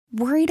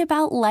Worried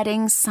about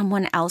letting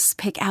someone else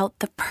pick out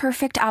the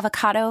perfect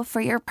avocado for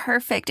your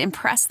perfect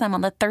impress them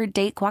on the third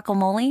date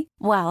guacamole?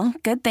 Well,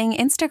 good thing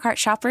Instacart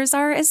shoppers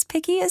are as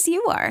picky as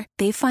you are.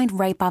 They find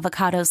ripe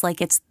avocados like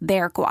it's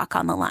their guac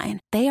on the line.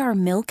 They are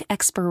milk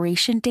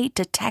expiration date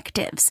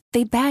detectives.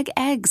 They bag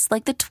eggs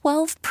like the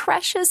 12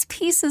 precious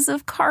pieces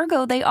of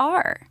cargo they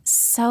are.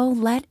 So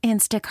let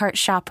Instacart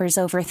shoppers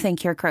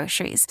overthink your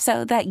groceries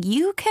so that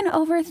you can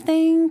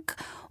overthink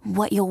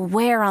what you'll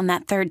wear on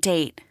that third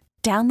date.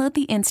 Download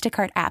the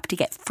Instacart app to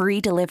get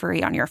free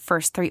delivery on your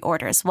first 3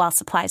 orders while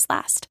supplies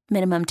last.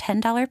 Minimum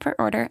 $10 per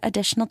order.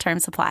 Additional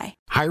terms apply.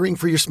 Hiring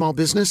for your small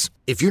business?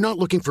 If you're not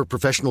looking for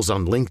professionals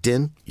on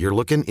LinkedIn, you're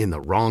looking in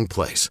the wrong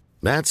place.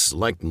 That's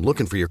like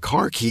looking for your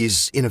car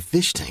keys in a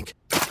fish tank.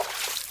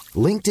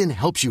 LinkedIn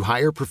helps you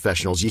hire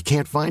professionals you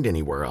can't find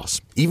anywhere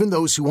else, even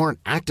those who aren't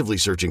actively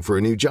searching for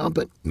a new job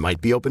but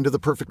might be open to the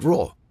perfect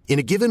role. In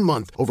a given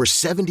month, over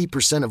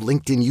 70% of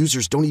LinkedIn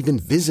users don't even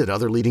visit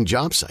other leading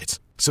job sites.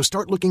 So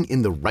start looking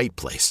in the right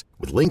place.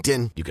 With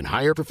LinkedIn, you can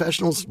hire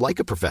professionals like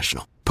a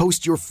professional.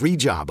 Post your free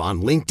job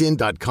on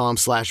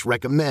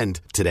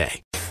linkedin.com/recommend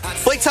today.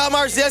 Blake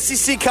Toppmeyer is the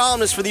SEC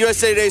columnist for the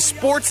USA Today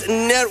Sports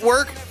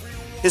Network.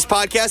 His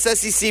podcast,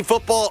 SEC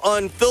Football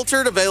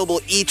Unfiltered, available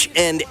each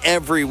and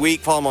every week.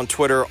 Follow him on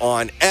Twitter,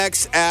 on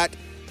X, at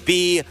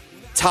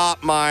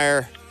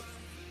 @BToppmeyer.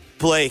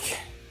 Blake,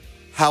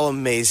 how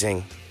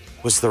amazing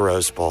was the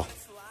Rose Bowl?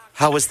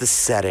 How was the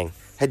setting?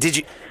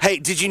 Did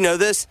you know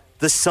this?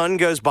 The sun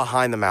goes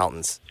behind the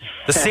mountains.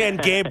 The San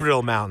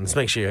Gabriel Mountains.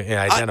 Make sure you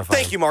identify.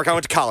 Thank you, Mark. I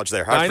went to college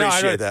there. I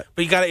appreciate that.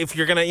 But you got to, if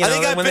you're going to, I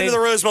think I've been to the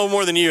Rose Bowl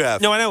more than you have.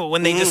 No, I know.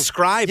 When they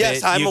describe it,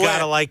 you got to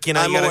you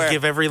got to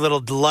give every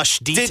little lush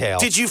detail.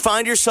 Did you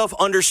find yourself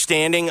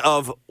understanding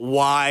of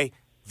why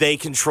they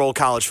control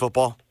college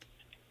football?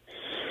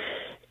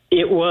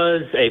 It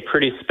was a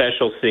pretty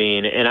special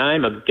scene, and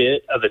I'm a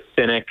bit of a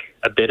cynic,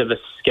 a bit of a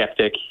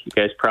skeptic. You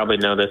guys probably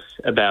know this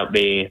about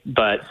me,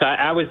 but so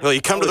I was. Well, you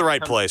come to the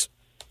right place.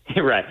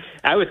 Right.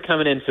 I was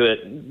coming into it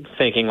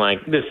thinking,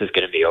 like, this is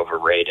going to be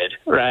overrated,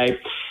 right?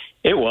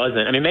 It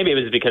wasn't. I mean, maybe it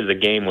was because the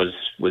game was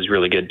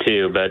really good,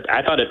 too. But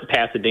I thought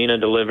Pasadena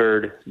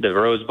delivered. The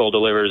Rose Bowl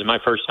delivers. My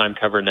first time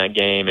covering that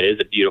game. It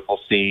is a beautiful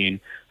scene.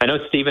 I know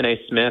Stephen A.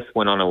 Smith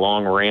went on a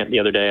long rant the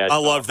other day. I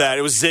loved that.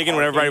 It was zigging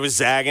when everybody was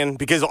zagging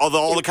because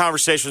all the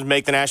conversations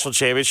make the national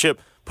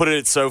championship. Put it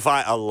at SoFi.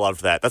 I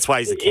loved that. That's why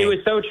he's the king. It was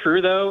so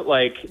true, though.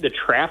 Like, the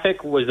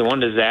traffic was the one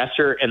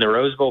disaster, and the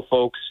Rose Bowl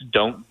folks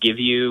don't give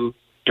you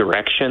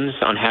directions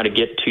on how to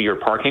get to your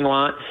parking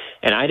lot,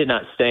 and I did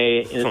not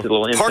stay in this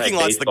little inside parking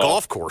lot's baseball. the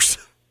golf course.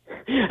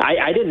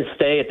 I didn't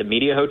stay at the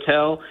media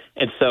hotel,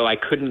 and so I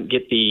couldn't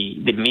get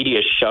the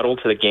media shuttle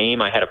to the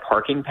game. I had a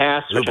parking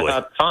pass, which I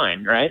thought,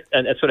 fine, right?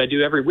 And that's what I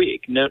do every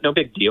week. No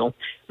big deal.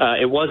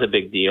 It was a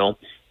big deal.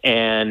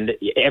 And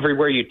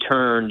everywhere you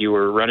turned, you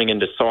were running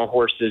into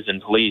sawhorses and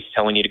police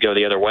telling you to go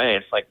the other way.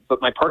 It's like,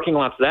 but my parking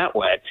lot's that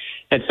way.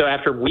 And so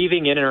after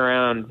weaving in and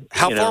around...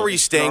 How far were you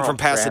staying from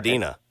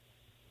Pasadena?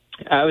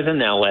 I was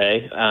in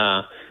L.A.,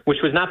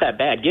 which was not that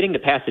bad. Getting to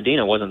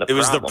Pasadena wasn't the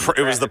problem.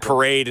 It was the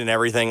parade and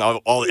everything.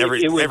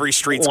 Every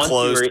street's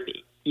closed.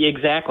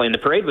 Exactly, and the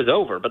parade was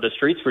over, but the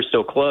streets were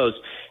still closed.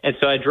 And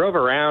so I drove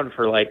around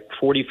for like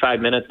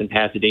 45 minutes in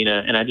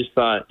Pasadena, and I just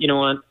thought, you know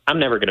what? I'm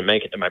never going to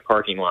make it to my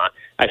parking lot.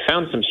 I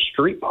found some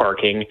street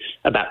parking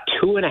about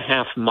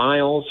 2.5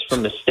 miles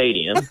from the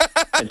stadium,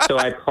 and so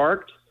I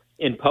parked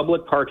in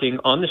public parking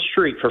on the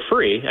street for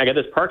free. I got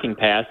this parking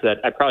pass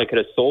that I probably could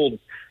have sold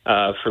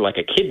for like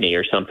a kidney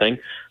or something.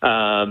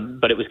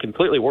 But it was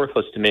completely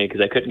worthless to me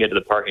because I couldn't get to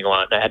the parking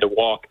lot, and I had to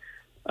walk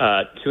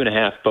 2.5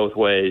 miles both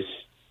ways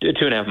to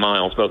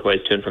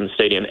and from the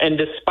stadium. And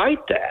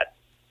despite that,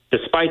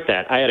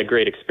 I had a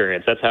great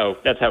experience. That's how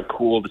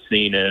cool the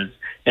scene is,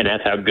 and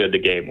that's how good the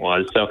game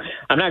was. So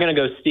I'm not going to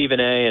go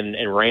Stephen A.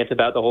 and rant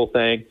about the whole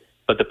thing,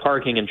 but the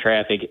parking and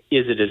traffic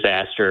is a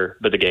disaster,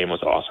 but the game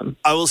was awesome.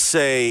 I will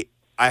say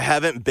I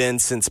haven't been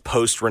since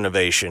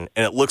post-renovation,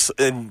 and it looks –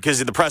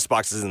 because the press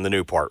box is in the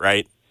new part,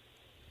 right?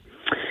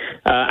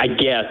 I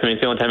guess. I mean,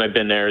 it's the only time I've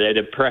been there.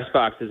 The press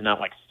box is not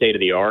like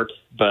state-of-the-art,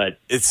 but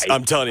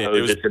I'm telling you,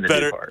 it was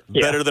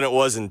better than it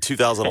was in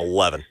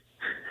 2011.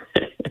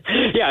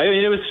 Yeah, I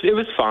mean, it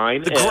was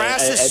fine. The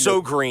grass is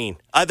so green.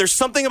 There's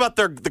something about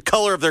the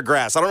color of their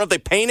grass. I don't know if they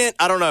paint it.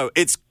 I don't know.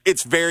 It's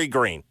very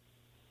green.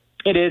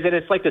 It is, and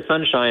it's like the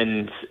sun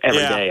shines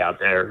every day out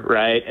there,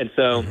 right? And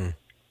so,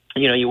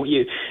 you know,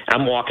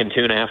 I'm walking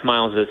 2.5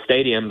 miles to the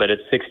stadium, but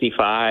it's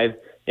 65.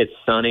 It's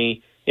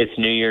sunny. It's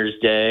New Year's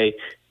Day.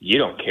 You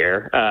don't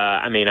care.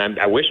 I mean,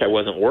 I wish I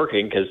wasn't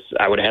working because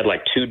I would have had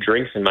like 2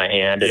 drinks in my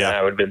hand, and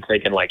I would have been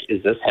thinking, like,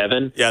 is this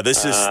heaven? Yeah,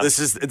 this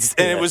is.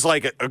 And it was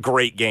like a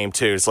great game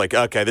too. It's like,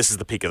 okay, this is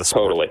the peak of the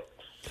sport. Totally.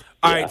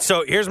 All right,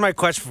 so here's my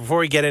question before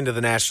we get into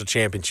the national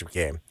championship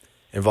game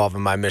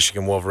involving my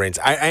Michigan Wolverines.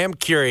 I am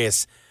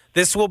curious.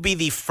 This will be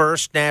the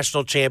first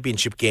national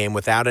championship game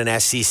without an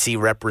SEC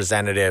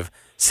representative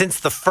since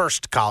the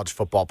first college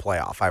football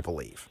playoff, I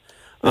believe.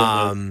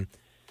 When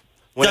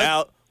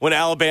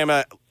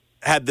Alabama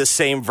had the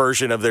same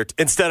version of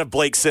instead of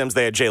Blake Sims,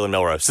 they had Jalen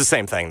Milroe. It's the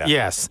same thing now.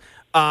 Yes.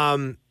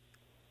 Along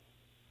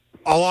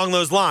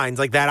those lines,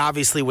 like that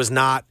obviously was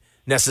not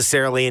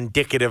necessarily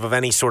indicative of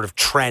any sort of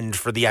trend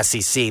for the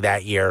SEC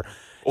that year.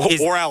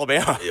 Or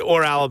Alabama.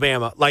 Or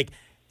Alabama. Like,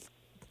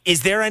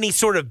 is there any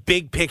sort of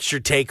big picture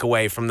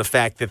takeaway from the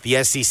fact that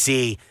the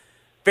SEC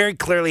very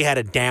clearly had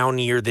a down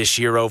year this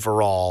year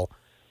overall,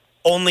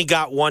 only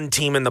got one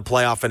team in the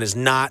playoff, and is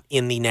not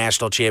in the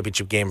national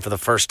championship game for the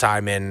first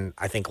time in,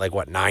 I think,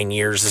 9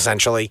 years,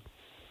 essentially?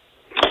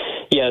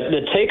 Yeah,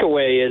 the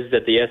takeaway is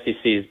that the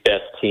SEC's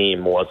best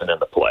team wasn't in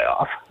the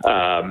playoff.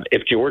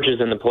 If Georgia's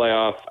in the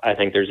playoff, I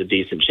think there's a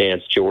decent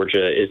chance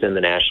Georgia is in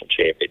the national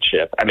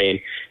championship. I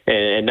mean,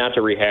 and not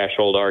to rehash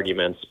old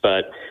arguments,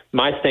 but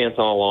my stance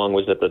all along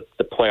was that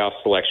the playoff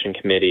selection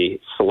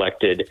committee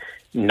selected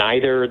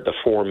neither the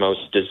 4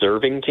 most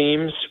deserving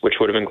teams, which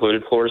would have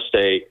included Florida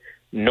State,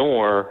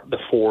 nor the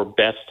 4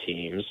 best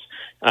teams,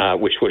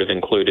 which would have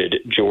included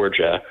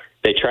Georgia.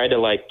 They tried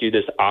to do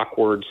this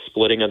awkward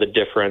splitting of the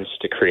difference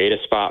to create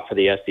a spot for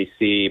the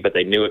SEC, but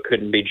they knew it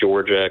couldn't be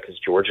Georgia because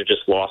Georgia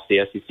just lost the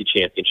SEC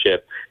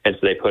championship, and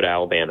so they put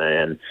Alabama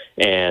in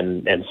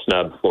and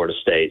snubbed Florida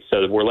State.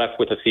 So we're left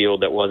with a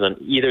field that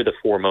wasn't either the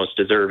 4 most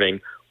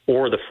deserving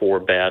or the 4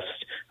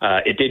 best.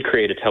 It did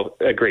create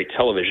a great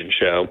television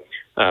show.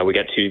 We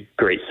got 2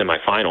 great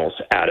semifinals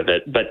out of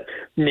it. But,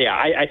 yeah,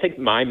 I think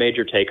my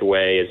major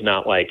takeaway is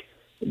not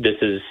this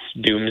is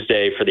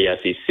doomsday for the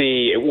SEC.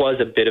 It was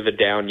a bit of a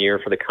down year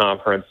for the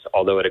conference,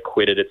 although it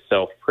acquitted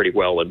itself pretty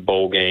well in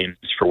bowl games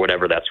for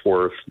whatever that's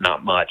worth,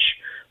 not much.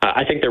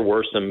 I think there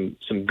were some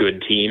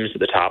good teams at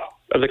the top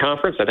of the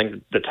conference. I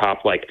think the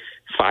top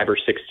 5 or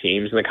 6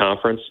 teams in the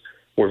conference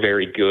were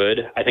very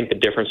good. I think the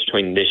difference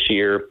between this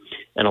year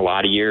and a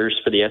lot of years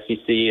for the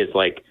SEC is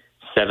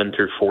 7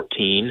 through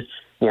 14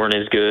 weren't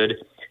as good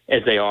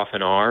as they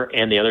often are.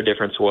 And the other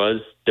difference was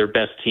their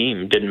best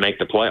team didn't make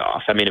the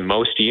playoff. I mean, in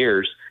most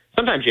years,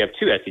 sometimes you have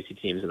 2 SEC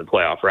teams in the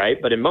playoff,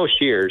 right? But in most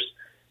years,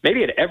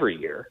 maybe at every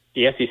year,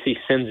 the SEC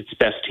sends its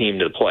best team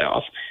to the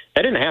playoff.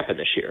 That didn't happen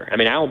this year. I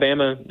mean,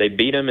 Alabama, they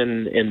beat them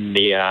in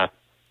the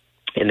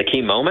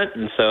key moment,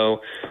 and so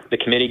the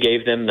committee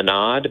gave them the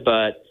nod.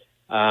 But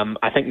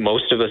I think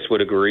most of us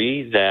would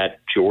agree that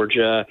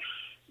Georgia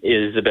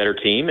is a better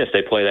team. If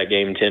they play that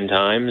game 10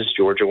 times,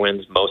 Georgia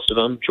wins most of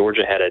them.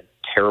 Georgia had a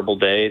terrible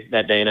day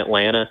that day in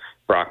Atlanta.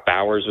 Brock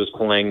Bowers was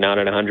playing not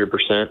at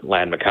 100%.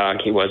 Ladd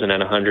McConkey wasn't at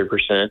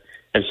 100%.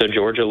 And so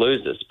Georgia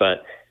loses.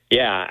 But,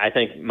 yeah, I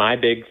think my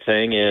big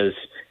thing is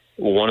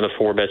one of the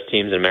 4 best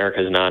teams in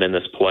America is not in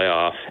this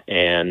playoff.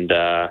 And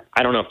I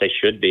don't know if they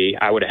should be.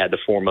 I would have had the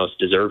 4 most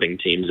deserving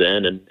teams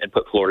in and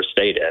put Florida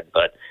State in.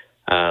 But,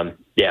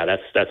 yeah,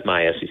 that's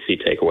my SEC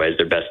takeaway is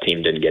their best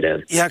team didn't get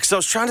in. Yeah, because I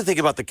was trying to think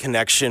about the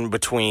connection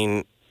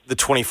between the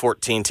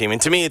 2014 team.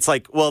 And to me, it's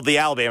the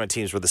Alabama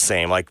teams were the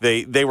same.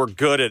 They were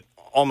good at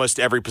almost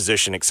every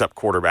position except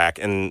quarterback.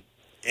 And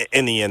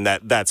in the end,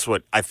 that's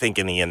what I think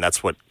in the end,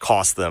 that's what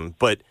cost them.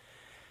 But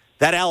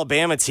that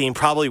Alabama team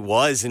probably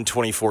was in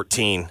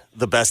 2014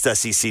 the best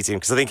SEC team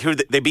because I think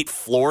they beat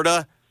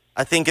Florida,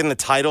 I think, in the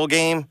title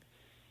game.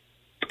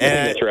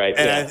 And that's right.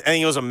 And yeah. I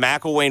think it was a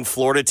McElwain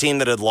Florida team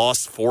that had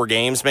lost 4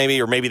 games maybe,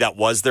 or maybe that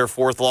was their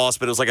 4th loss,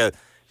 but it was a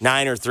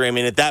 9 or 3. I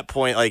mean, at that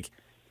point,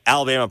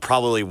 Alabama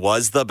probably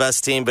was the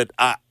best team, but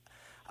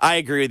I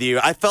agree with you.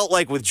 I felt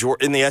like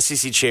in the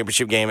SEC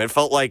championship game, it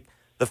felt like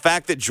the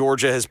fact that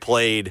Georgia has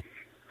played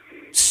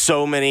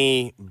so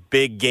many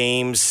big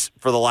games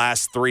for the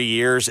last 3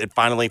 years, it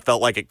finally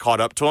felt like it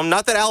caught up to them.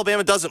 Not that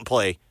Alabama doesn't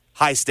play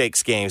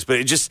high-stakes games, but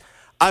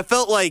I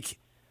felt like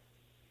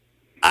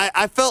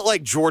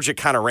Georgia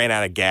kind of ran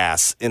out of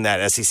gas in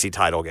that SEC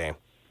title game.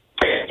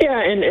 Yeah,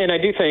 and I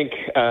do think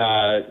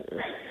I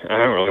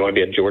don't really want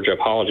to be a Georgia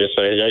apologist,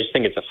 but I just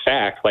think it's a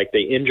fact.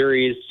 The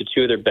injuries to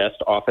 2 of their best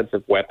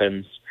offensive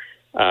weapons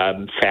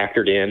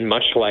factored in,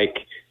 much like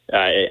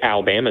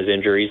Alabama's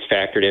injuries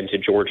factored into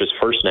Georgia's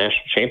first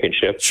national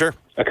championship. Sure.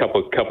 A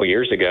couple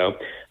years ago.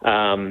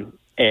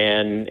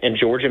 And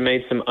Georgia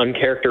made some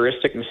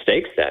uncharacteristic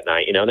mistakes that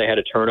night. They had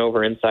a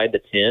turnover inside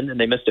the 10, and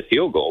they missed a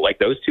field goal.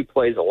 Those 2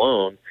 plays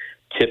alone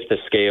tipped the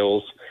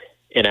scales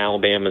in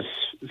Alabama's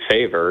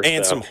favor.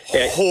 And some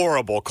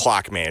horrible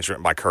clock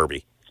management by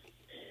Kirby.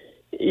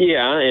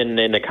 Yeah, and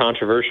the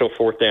controversial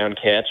 4th down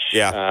catch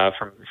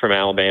from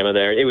Alabama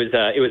there. It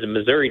was a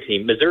Missouri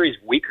team. Missouri's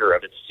weaker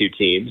of its 2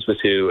 teams was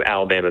who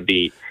Alabama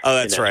beat. Oh,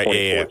 that's in that right.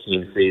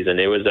 2014 season.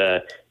 It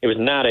was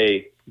not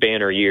a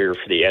banner year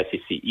for the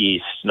SEC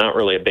East. Not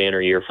really a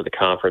banner year for the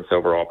conference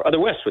overall. The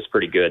West was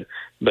pretty good,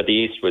 but the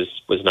East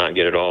was not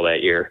good at all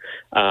that year.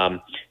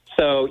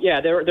 So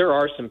yeah, there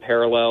are some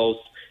parallels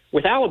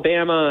with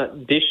Alabama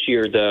this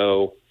year,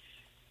 though.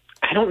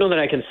 I don't know that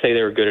I can say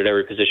they were good at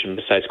every position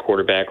besides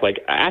quarterback.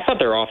 I thought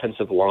their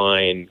offensive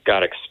line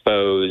got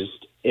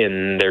exposed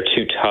in their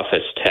 2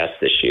 toughest tests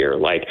this year.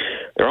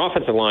 Their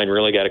offensive line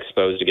really got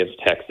exposed against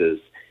Texas,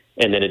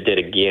 and then it did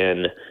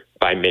again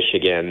by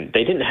Michigan.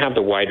 They didn't have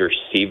the wide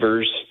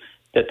receivers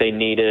that they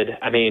needed.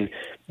 I mean,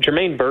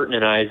 Jermaine Burton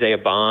and Isaiah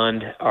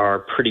Bond are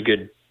pretty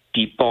good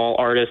deep ball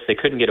artists. They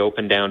couldn't get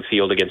open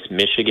downfield against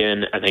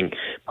Michigan. I think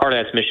part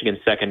of that's Michigan's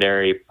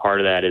secondary. Part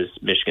of that is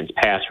Michigan's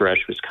pass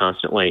rush was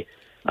constantly,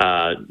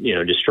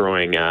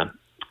 destroying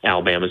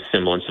Alabama's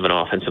semblance of an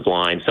offensive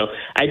line. So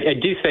I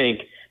do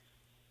think,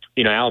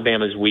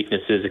 Alabama's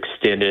weaknesses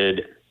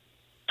extended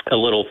a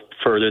little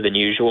further than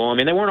usual. I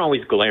mean, they weren't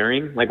always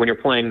glaring. Like when you're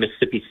playing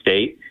Mississippi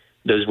State,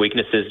 those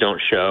weaknesses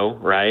don't show,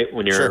 right?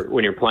 When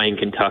you're playing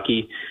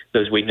Kentucky,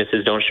 those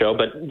weaknesses don't show.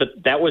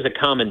 But that was a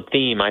common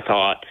theme, I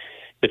thought,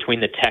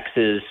 between the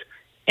Texas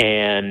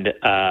and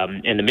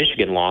the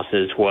Michigan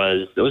losses.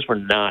 Was those were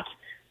not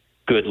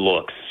good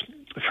looks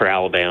for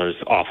Alabama's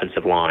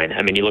offensive line.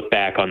 I mean, you look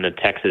back on the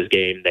Texas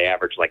game, they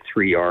averaged like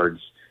 3 yards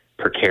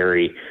per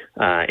carry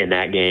in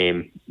that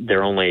game.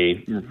 Their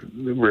only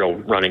real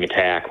running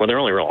attack, their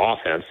only real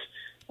offense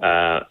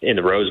in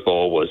the Rose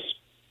Bowl was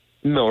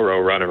Milroe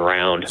running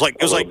around.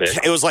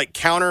 It was like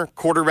counter,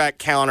 quarterback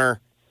counter,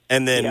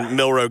 and then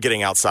Milroe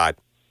getting outside.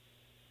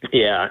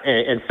 Yeah,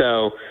 and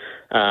so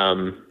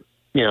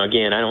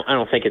again, I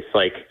don't think it's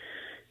like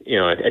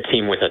a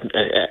team with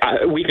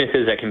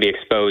weaknesses that can be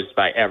exposed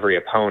by every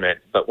opponent.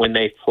 But when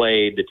they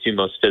played the two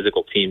most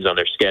physical teams on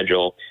their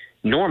schedule,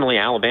 normally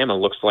Alabama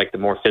looks like the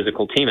more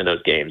physical team in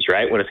those games,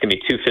 right? When it's going to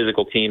be two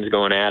physical teams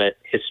going at it,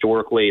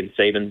 historically in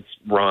Saban's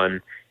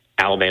run,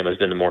 Alabama's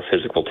been the more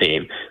physical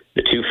team.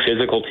 The two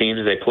physical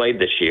teams they played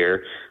this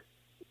year,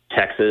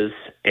 Texas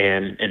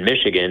and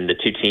Michigan, the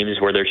two teams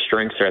where their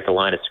strengths are at the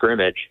line of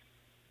scrimmage,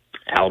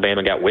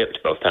 Alabama got whipped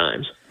both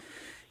times.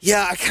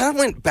 Yeah, I kind of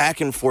went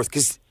back and forth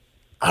because,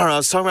 I don't know, I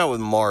was talking about it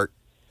with Mark.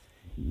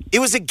 It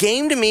was a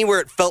game to me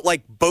where it felt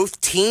like both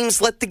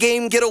teams let the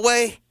game get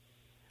away.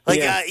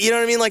 You know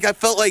what I mean? Like, I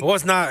felt like... It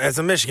was not, as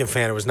a Michigan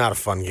fan, it was not a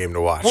fun game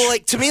to watch. Well,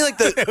 like, to me, like,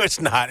 it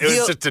was not. It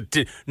was just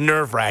a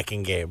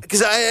nerve-wracking game.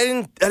 Because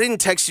I didn't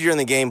text you during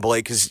the game,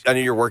 Blake, because I knew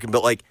you were working,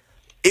 but, like,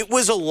 it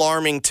was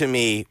alarming to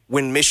me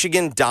when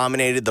Michigan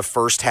dominated the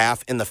first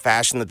half in the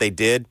fashion that they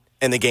did,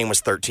 and the game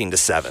was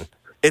 13-7.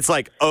 It's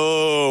like,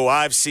 oh,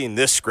 I've seen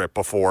this script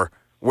before,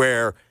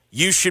 where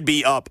you should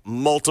be up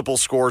multiple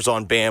scores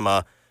on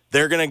Bama.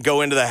 They're going to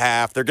go into the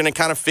half. They're going to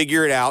kind of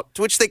figure it out,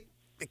 to which they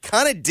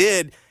kind of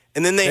did.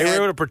 And then they were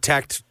able to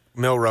protect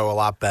Milroe a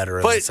lot better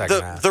in the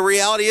second half. The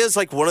reality is,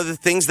 like, one of the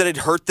things that had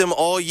hurt them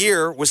all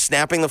year was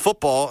snapping the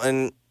football,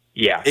 and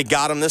it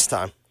got them this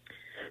time.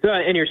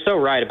 And you're so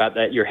right about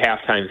that, your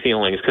halftime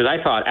feelings, because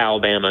I thought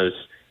Alabama's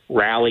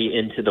rally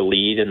into the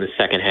lead in the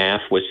second half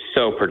was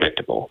so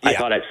predictable. Yeah. I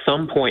thought at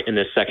some point in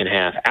this second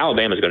half,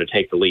 Alabama's going to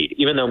take the lead,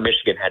 even though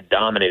Michigan had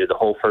dominated the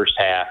whole first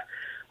half.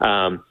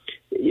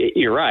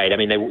 You're right. I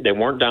mean, they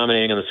weren't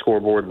dominating on the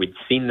scoreboard. We'd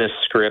seen this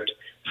script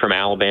from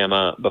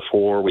Alabama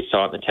before. We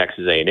saw it in the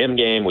Texas A&M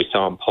game. We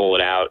saw them pull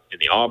it out in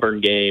the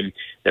Auburn game.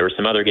 There were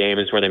some other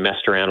games where they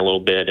messed around a little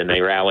bit and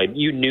they rallied.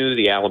 You knew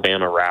the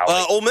Alabama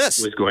rally Ole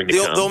Miss was going to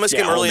come. The Ole Miss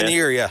game early in the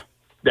year, yeah.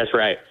 That's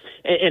right.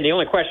 And the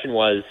only question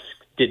was,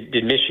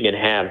 did Michigan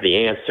have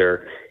the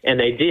answer? And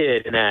they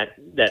did in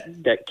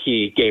that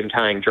key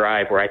game-tying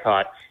drive where I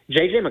thought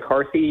J.J.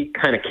 McCarthy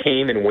kind of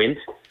came and went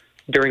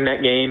during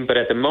that game, but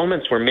at the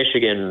moments where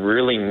Michigan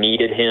really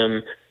needed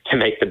him to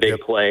make the big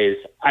plays,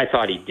 I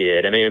thought he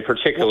did. I mean, in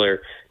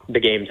particular, the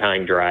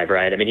game-tying drive,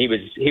 right? I mean,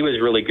 he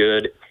was really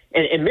good.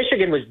 And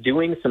Michigan was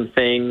doing some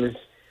things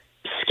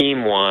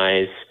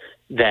scheme-wise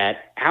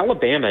that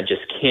Alabama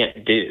just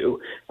can't do.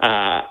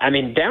 I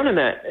mean, down in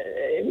that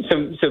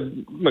so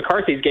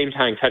McCarthy's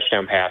game-tying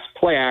touchdown pass,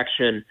 play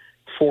action,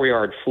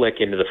 4-yard flick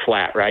into the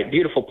flat, right?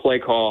 Beautiful play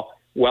call,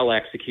 well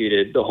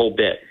executed, the whole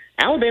bit.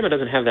 Alabama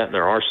doesn't have that in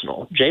their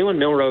arsenal. Jalen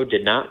Milroe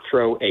did not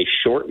throw a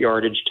short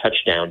yardage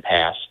touchdown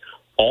pass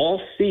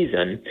all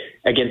season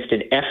against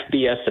an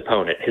FBS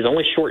opponent. His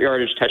only short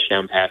yardage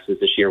touchdown passes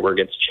this year were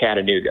against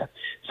Chattanooga.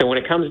 So when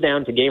it comes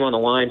down to game on the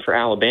line for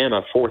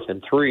Alabama, 4th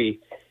and 3,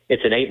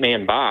 it's an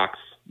 8-man box.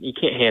 You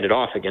can't hand it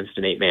off against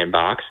an 8-man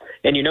box.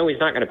 And you know he's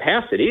not going to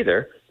pass it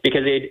either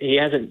because he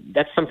hasn't.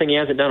 That's something he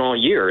hasn't done all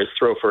year is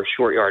throw for a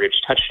short yardage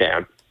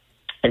touchdown.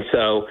 And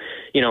so,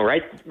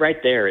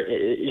 right there,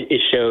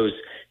 it shows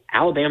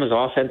Alabama's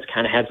offense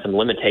kind of had some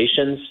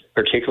limitations,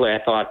 particularly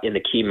I thought in the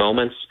key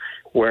moments,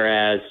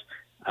 whereas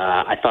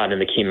I thought in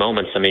the key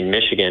moments, I mean,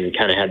 Michigan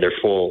kind of had their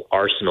full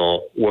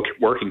arsenal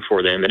working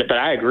for them. But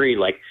I agree,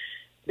 like,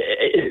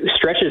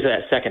 stretches of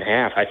that second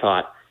half, I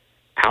thought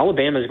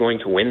Alabama is going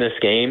to win this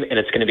game, and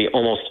it's going to be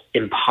almost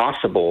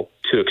impossible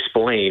to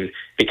explain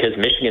because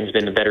Michigan's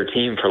been the better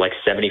team for like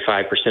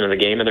 75% of the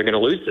game, and they're going to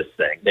lose this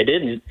thing. They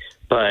didn't,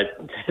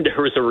 but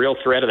there was a real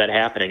threat of that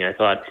happening. I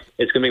thought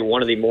it's going to be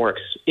one of the more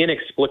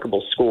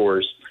inexplicable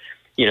scores,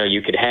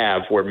 you could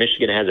have where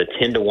Michigan has a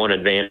 10-1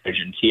 advantage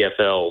in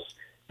TFLs.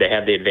 They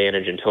have the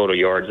advantage in total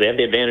yards. They have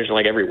the advantage in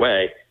like every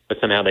way, but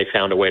somehow they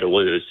found a way to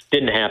lose.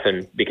 Didn't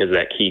happen because of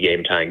that key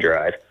game-tying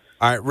drive.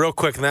 All right, real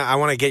quick, now I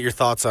want to get your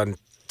thoughts on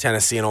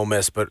Tennessee and Ole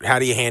Miss, but how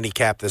do you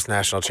handicap this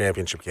national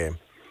championship game?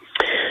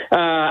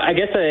 I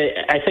guess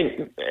I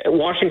think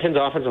Washington's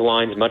offensive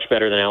line is much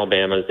better than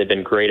Alabama's. They've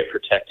been great at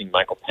protecting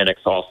Michael Penix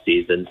all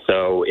season.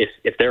 So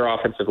if their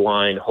offensive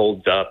line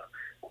holds up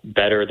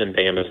better than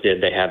Bama's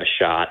did, they have a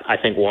shot. I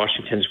think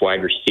Washington's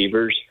wide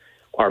receivers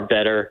are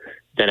better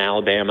than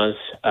Alabama's.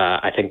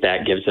 I think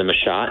that gives them a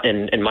shot.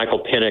 And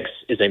Michael Penix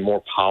is a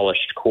more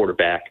polished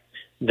quarterback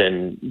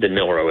than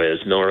Milroe is.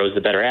 Milroe is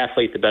the better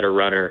athlete, the better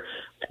runner.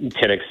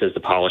 Penix is the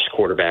polished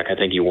quarterback I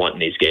think you want in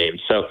these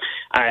games. So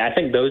I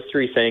think those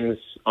three things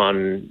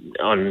on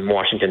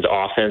Washington's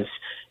offense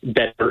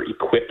better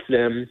equipped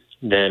them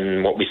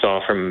than what we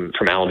saw from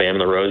Alabama in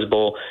the Rose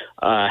Bowl.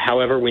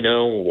 However, we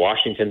know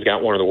Washington's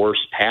got one of the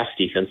worst pass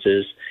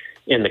defenses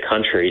in the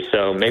country.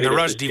 So maybe the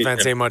rush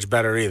defense ain't much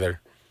better either.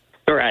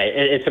 Right.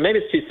 And so maybe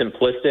it's too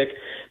simplistic,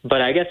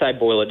 but I guess I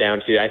boil it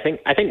down to I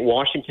think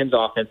Washington's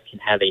offense can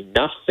have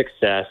enough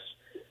success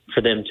for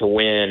them to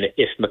win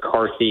if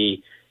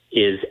McCarthy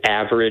is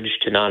average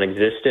to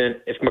non-existent.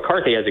 If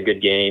McCarthy has a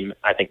good game,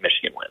 I think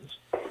Michigan wins.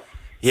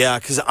 Yeah,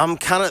 because I'm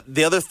kind of –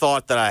 the other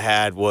thought that I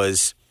had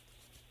was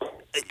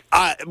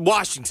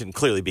Washington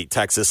clearly beat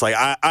Texas. Like,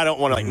 I don't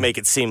want to make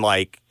it seem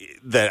like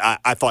that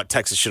I thought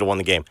Texas should have won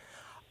the game.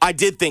 I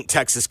did think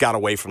Texas got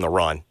away from the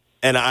run.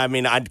 And, I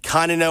mean, I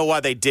kind of know why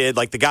they did.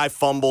 Like, the guy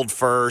fumbled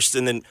first,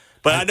 and then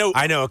 – but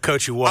I know a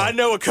coach who won. I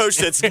know a coach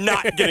that's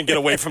not going to get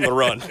away from the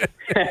run.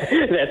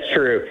 That's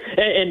true.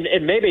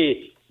 And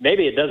maybe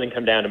it doesn't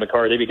come down to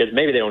McCarthy because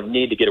maybe they don't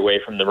need to get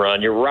away from the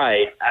run. You're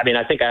right. I mean,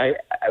 I think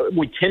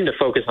we tend to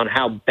focus on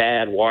how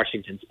bad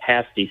Washington's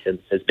pass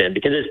defense has been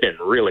because it's been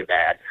really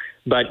bad.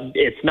 But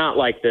it's not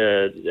like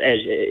as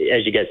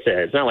you guys said,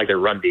 it's not like their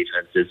run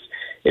defense is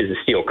a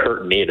steel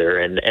curtain either.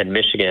 And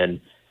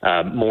Michigan,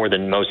 more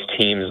than most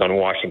teams on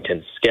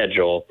Washington's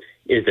schedule,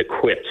 is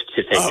equipped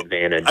to take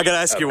advantage. I got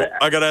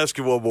to ask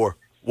you one more.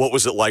 What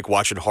was it like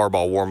watching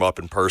Harbaugh warm up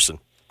in person?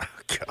 Oh,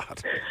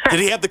 God. Did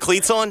he have the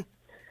cleats on?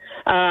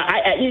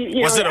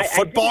 Was it a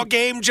football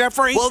game,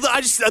 Jeffrey? Well,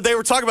 they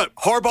were talking about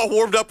Harbaugh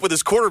warmed up with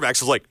his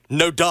quarterbacks. I was like,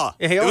 no duh.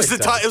 Yeah, it was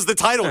the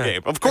title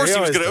game. Of course he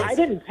was going to. I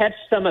didn't catch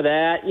some of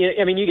that.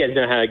 I mean, you guys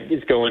know how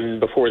it's going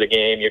before the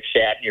game. You're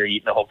chatting, you're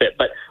eating the whole bit.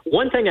 But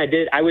one thing I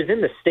did, I was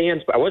in the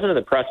stands. I wasn't in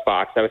the press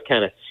box. I was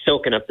kind of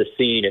soaking up the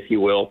scene, if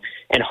you will.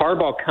 And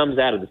Harbaugh comes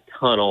out of the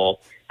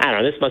tunnel. I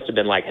don't know, this must have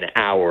been like an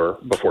hour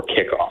before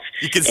kickoff.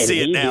 You can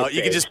see it now.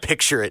 You can just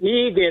picture it.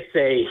 He gets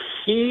a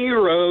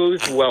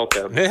hero's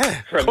welcome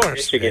from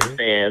Michigan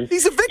fans.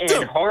 He's a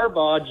victim. And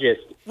Harbaugh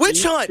just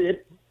eats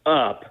it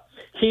up.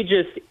 He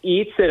just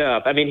eats it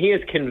up. I mean, he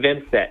has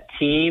convinced that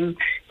team.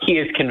 He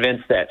has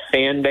convinced that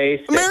fan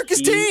base.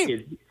 America's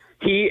team.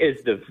 He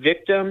is the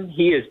victim.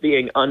 He is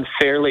being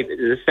unfairly, is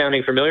this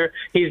sounding familiar?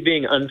 He's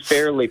being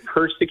unfairly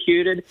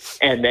persecuted,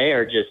 and they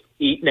are just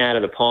eaten out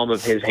of the palm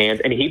of his hands,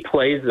 and he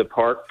plays the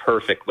part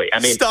perfectly.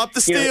 I mean, stop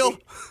the steal.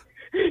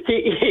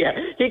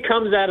 He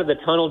comes out of the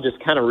tunnel just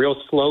kind of real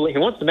slowly. He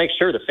wants to make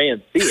sure the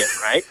fans see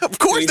it, right? Of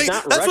course,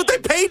 that's what they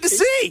paid to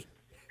see.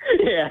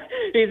 Yeah,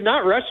 he's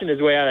not rushing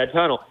his way out of that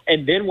tunnel.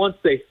 And then once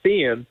they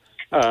see him,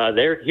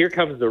 here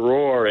comes the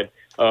roar, and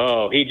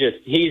he's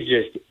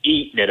just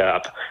eating it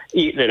up.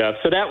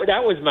 So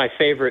that was my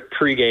favorite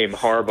pregame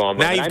Harbaugh moment.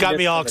 Now you've got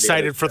me all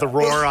excited for the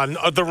roar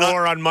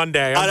on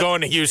Monday. I'm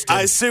going to Houston.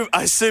 I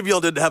assume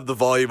y'all didn't have the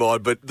volume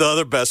on, but the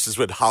other best is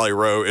when Holly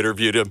Rowe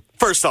interviewed him.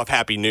 First off,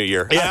 Happy New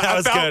Year. Yeah, that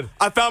was good.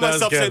 I found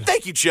myself saying,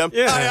 "Thank you, Jim."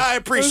 Yeah, I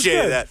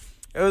appreciated that.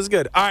 It was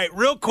good. All right,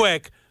 real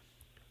quick.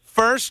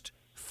 First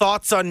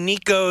thoughts on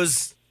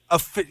Nico's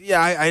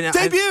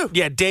debut.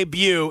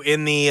 Debut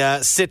in the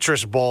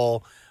Citrus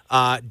Bowl.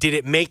 Did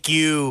it make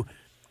you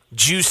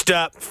juiced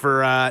up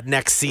for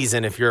next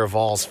season if you're a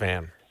Vols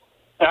fan?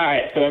 All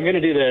right, so I'm going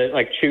to do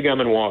the chew gum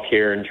and walk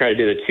here and try to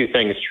do the two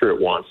things true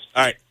at once.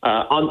 All right.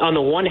 On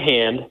the one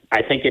hand,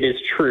 I think it is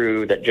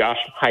true that Josh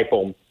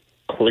Heupel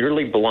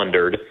clearly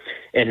blundered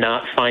in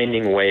not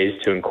finding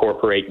ways to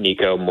incorporate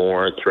Nico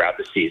more throughout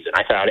the season.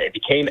 I thought it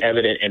became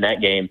evident in that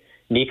game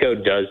Nico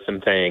does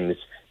some things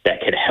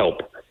that could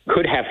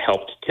have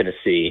helped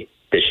Tennessee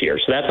this year.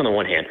 So that's on the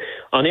one hand.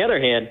 On the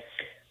other hand,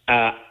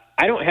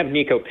 I don't have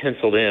Nico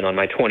penciled in on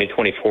my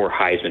 2024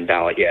 Heisman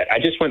ballot yet. I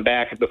just went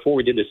back before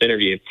we did this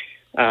interview.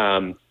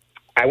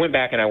 I went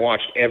back and I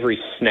watched every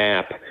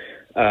snap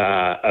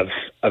of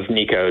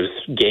Nico's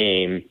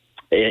game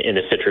in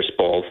the Citrus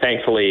Bowl.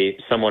 Thankfully,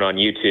 someone on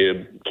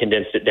YouTube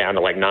condensed it down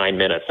to like 9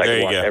 minutes. I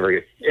could watch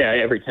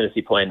every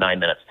Tennessee play in 9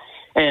 minutes.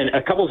 And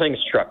a couple of things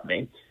struck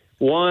me.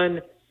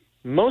 One,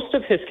 most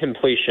of his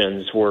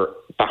completions were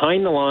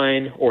behind the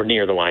line or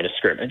near the line of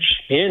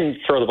scrimmage. He didn't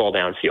throw the ball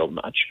downfield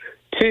much.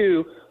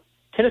 Two,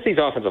 Tennessee's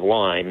offensive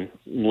line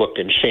looked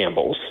in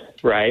shambles,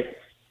 right?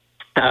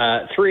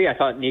 Three, I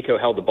thought Nico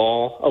held the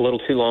ball a little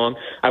too long.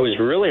 I was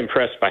really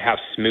impressed by how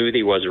smooth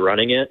he was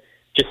running it.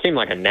 Just seemed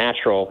like a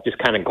natural, just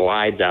kind of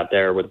glides out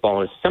there with the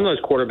ball. And some of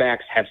those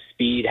quarterbacks have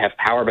speed, have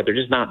power, but they're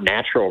just not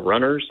natural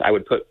runners. I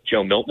would put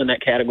Joe Milton in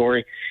that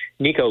category.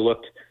 Nico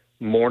looked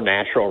more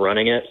natural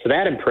running it. So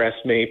that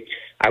impressed me.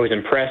 I was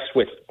impressed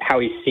with how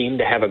he seemed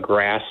to have a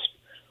grasp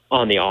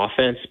on the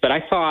offense. But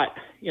I thought,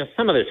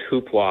 some of this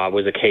hoopla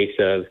was a case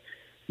of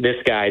this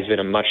guy's been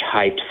a much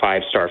hyped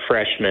 5-star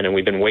freshman, and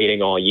we've been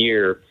waiting all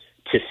year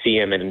to see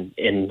him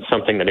in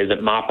something that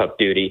isn't mop-up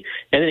duty.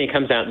 And then he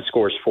comes out and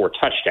scores 4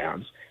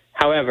 touchdowns.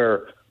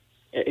 However,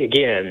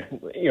 again,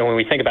 when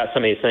we think about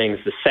some of these things,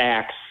 the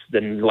sacks,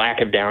 the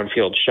lack of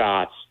downfield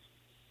shots,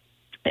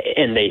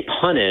 and they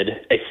punted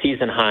a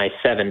season-high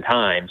 7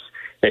 times.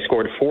 They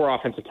scored 4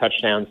 offensive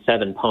touchdowns,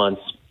 7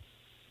 punts.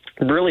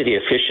 Really, the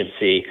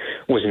efficiency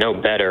was no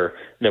better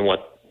than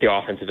what the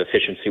offensive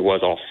efficiency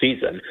was all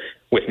season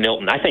with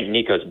Milton. I think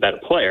Nico's a better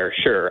player,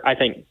 sure. I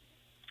think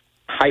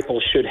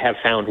Heupel should have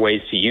found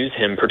ways to use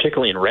him,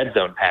 particularly in red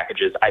zone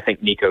packages. I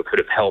think Nico could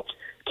have helped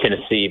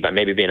Tennessee by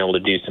maybe being able to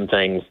do some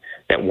things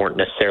that weren't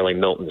necessarily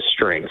Milton's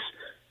strengths.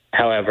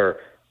 However,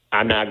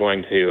 I'm not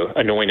going to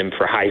anoint him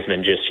for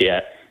Heisman just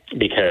yet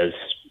because,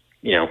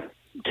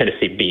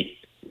 Tennessee beat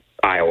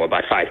Iowa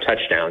by 5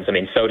 touchdowns. I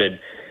mean, so did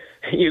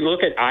you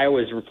look at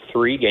Iowa's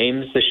 3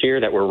 games this year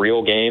that were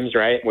real games,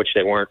 right, which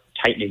they weren't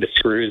tightening the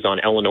screws on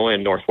Illinois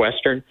and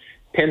Northwestern.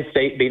 Penn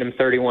State beat them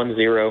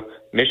 31-0.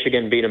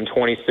 Michigan beat them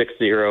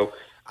 26-0.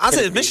 I'll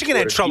say Michigan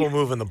had trouble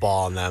moving the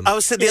ball on them. I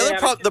would say the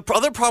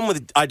other problem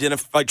with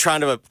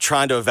trying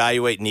to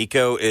evaluate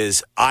Nico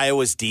is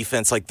Iowa's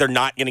defense. Like, they're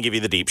not going to give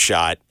you the deep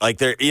shot. Like,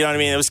 they're, you know what I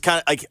mean? It was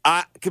kind of like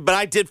but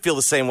I did feel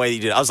the same way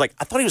you did. I was like,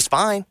 I thought he was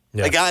fine.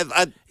 Yeah.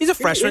 Like, he's a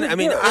freshman. I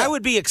mean, I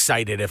would be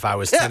excited if I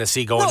was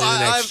Tennessee going into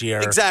next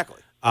year.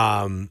 Exactly.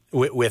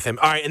 With him.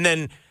 All right, and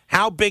then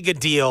how big a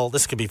deal?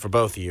 This could be for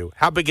both of you.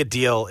 How big a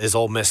deal is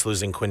Ole Miss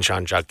losing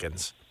Quinshon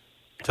Judkins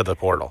to the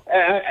portal?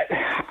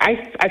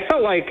 I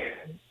felt like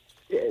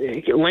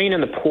Lane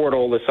in the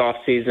portal this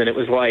offseason, it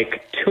was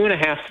like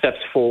 2.5 steps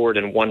forward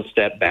and 1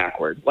 step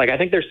backward. Like, I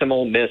think there's some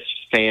Ole Miss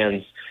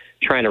fans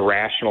trying to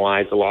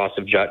rationalize the loss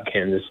of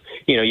Judkins.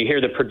 You hear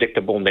the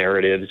predictable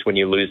narratives when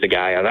you lose a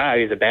guy of,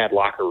 he's a bad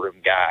locker room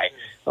guy.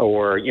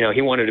 Or,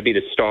 he wanted to be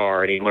the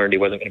star and he learned he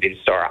wasn't going to be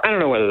the star. I don't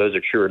know whether those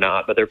are true or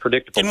not, but they're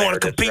predictable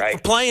narratives, want to compete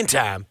for playing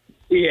time.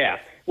 Yeah.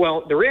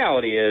 Well, the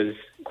reality is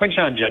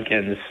Quinshon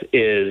Judkins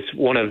is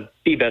one of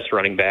the best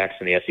running backs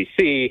in the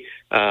SEC.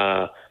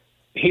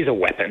 He's a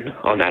weapon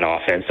on that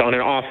offense, on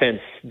an offense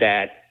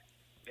that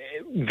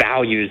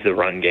values the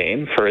run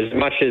game. For as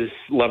much as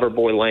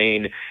Loverboy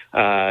Lane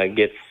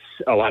gets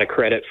a lot of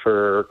credit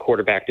for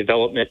quarterback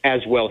development,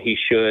 as well he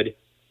should,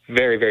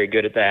 very, very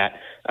good at that.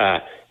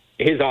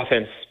 His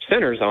offense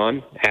centers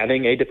on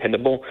having a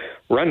dependable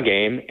run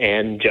game,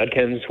 and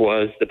Judkins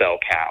was the bell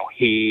cow.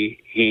 He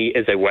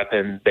is a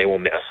weapon they will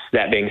miss.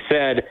 That being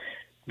said,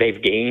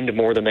 they've gained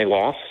more than they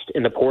lost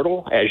in the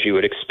portal, as you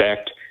would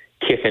expect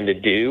Kiffin to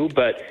do,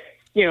 but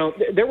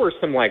there were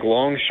some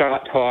long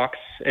shot talks,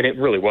 and it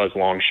really was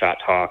long shot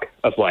talk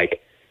of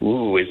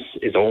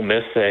is Ole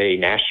Miss a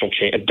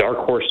dark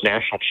horse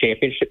national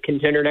championship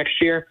contender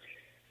next year?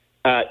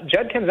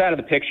 Judkins out of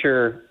the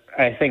picture,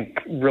 I think,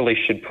 really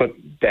should put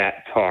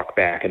that talk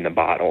back in the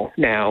bottle.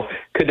 Now,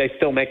 could they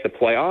still make the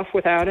playoff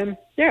without him?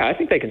 Yeah, I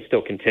think they can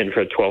still contend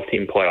for a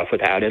 12-team playoff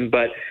without him,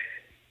 but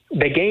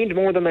they gained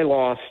more than they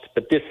lost,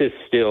 but this is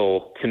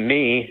still, to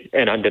me,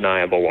 an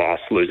undeniable loss,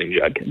 losing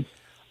Judkins.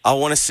 I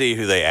want to see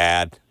who they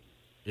add.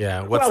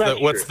 Yeah,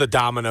 what's the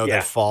domino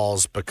that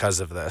falls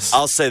because of this?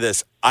 I'll say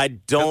this: I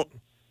don't.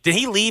 Did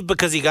he leave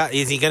because he's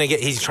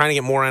trying to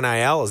get more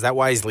NIL? Is that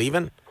why he's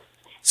leaving?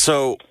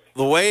 So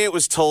the way it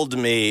was told to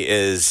me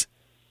is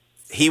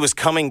he was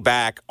coming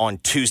back on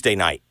Tuesday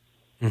night,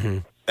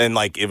 and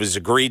it was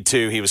agreed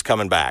to he was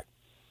coming back,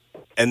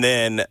 and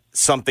then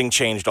something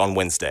changed on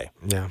Wednesday.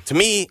 Yeah, to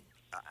me,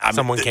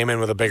 someone came in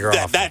with a bigger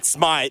offer.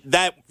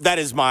 That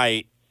is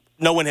my.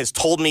 No one has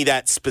told me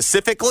that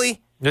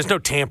specifically. There's no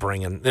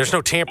tampering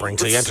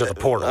until you enter the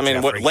portal. I mean,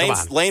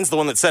 Lane's the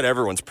one that said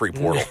everyone's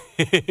pre-portal.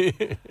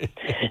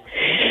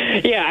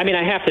 Yeah, I mean,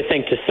 I have to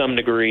think to some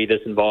degree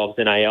this involves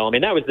NIL. I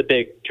mean, that was the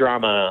big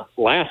drama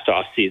last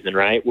offseason,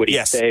 right? Would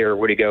he stay or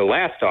would he go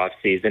last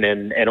offseason?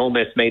 And Ole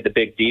Miss made the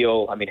big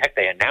deal. I mean, heck,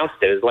 they announced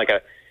it. It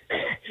was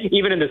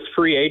even in this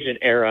free agent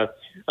era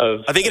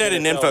of... I think it had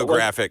an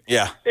infographic,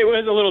 It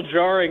was a little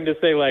jarring to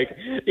say,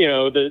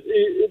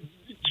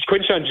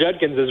 Quinshon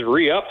Judkins is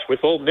re-upped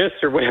with Ole Miss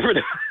or whatever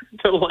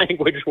the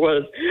language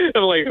was.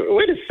 I'm like,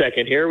 wait a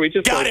second here. We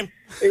just got him.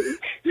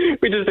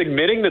 We're just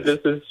admitting that this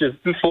is just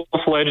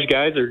full-fledged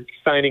guys are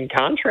signing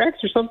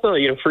contracts or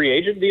something, free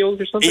agent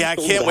deals or something. Yeah, I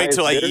can't wait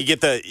till you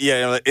get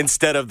the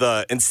instead of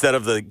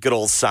the good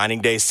old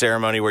signing day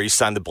ceremony where you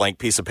sign the blank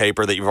piece of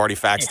paper that you've already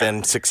faxed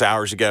in 6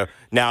 hours ago.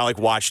 Now,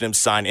 watching him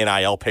sign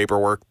NIL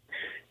paperwork.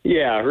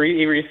 Yeah,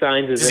 he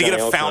re-signs his NIL. Does he get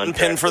a fountain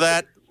pen for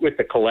that? With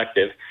the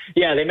collective.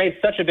 Yeah, they made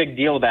such a big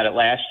deal about it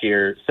last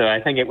year, so I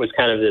think it was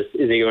kind of this,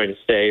 is he going to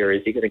stay or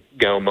is he going to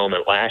go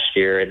moment last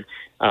year? And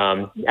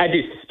I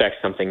do suspect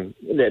something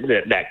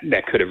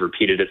that could have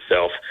repeated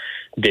itself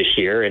this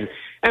year. And,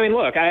 I mean,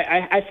 look,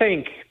 I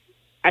think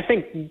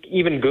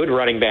even good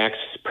running backs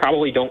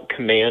probably don't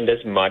command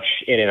as much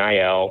in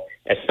NIL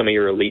as some of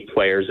your elite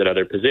players at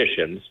other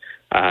positions,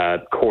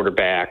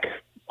 quarterback,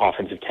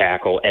 offensive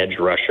tackle, edge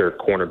rusher,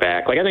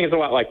 cornerback. I think it's a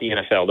lot like the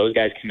NFL. Those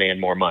guys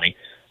command more money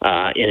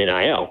in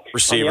NIL.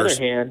 Receivers.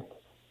 On the other hand,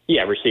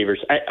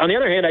 receivers. On the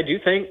other hand, I do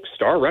think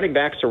star running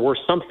backs are worth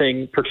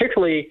something,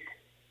 particularly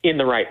in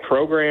the right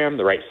program,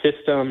 the right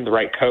system, the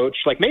right coach,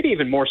 like maybe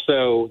even more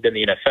so than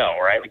the NFL,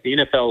 right? Like the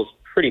NFL is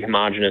pretty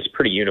homogenous,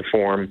 pretty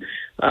uniform.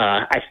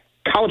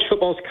 College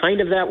football is kind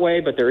of that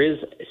way, but there is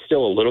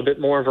still a little bit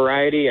more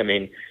variety. I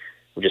mean,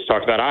 we just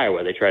talked about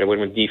Iowa. They try to win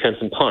with defense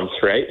and punts,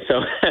 right?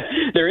 So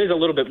there is a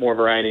little bit more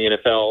variety in the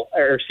NFL,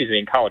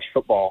 in college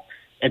football.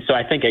 And so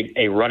I think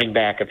a running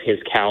back of his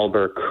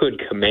caliber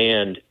could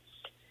command,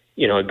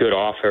 a good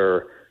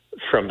offer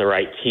from the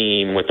right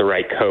team, with the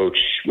right coach,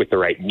 with the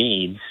right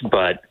needs.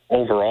 But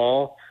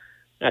overall,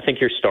 I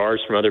think your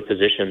stars from other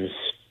positions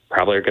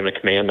probably are going to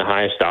command the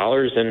highest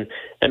dollars, and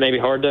maybe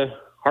hard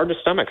to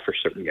stomach for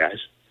certain guys.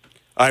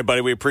 All right,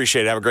 buddy, we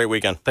appreciate it. Have a great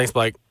weekend. Thanks,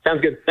 Blake.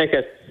 Sounds good. Thanks,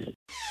 guys.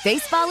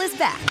 Baseball is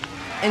back,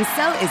 and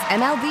so is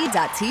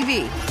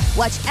MLB.tv.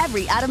 Watch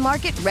every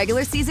out-of-market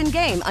regular season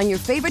game on your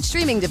favorite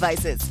streaming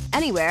devices,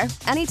 anywhere,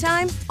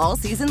 anytime, all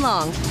season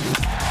long.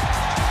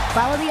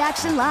 Follow the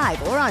action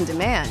live or on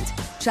demand.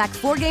 Track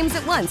 4 games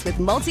at once with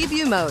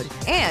multi-view mode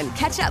and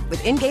catch up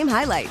with in-game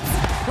highlights.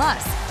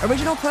 Plus,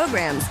 original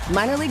programs,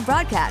 minor league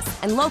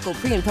broadcasts, and local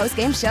pre- and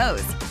post-game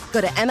shows.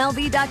 Go to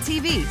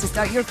MLB.tv to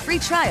start your free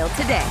trial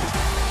today.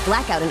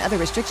 Blackout and other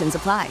restrictions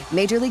apply.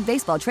 Major League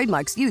Baseball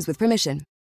trademarks used with permission.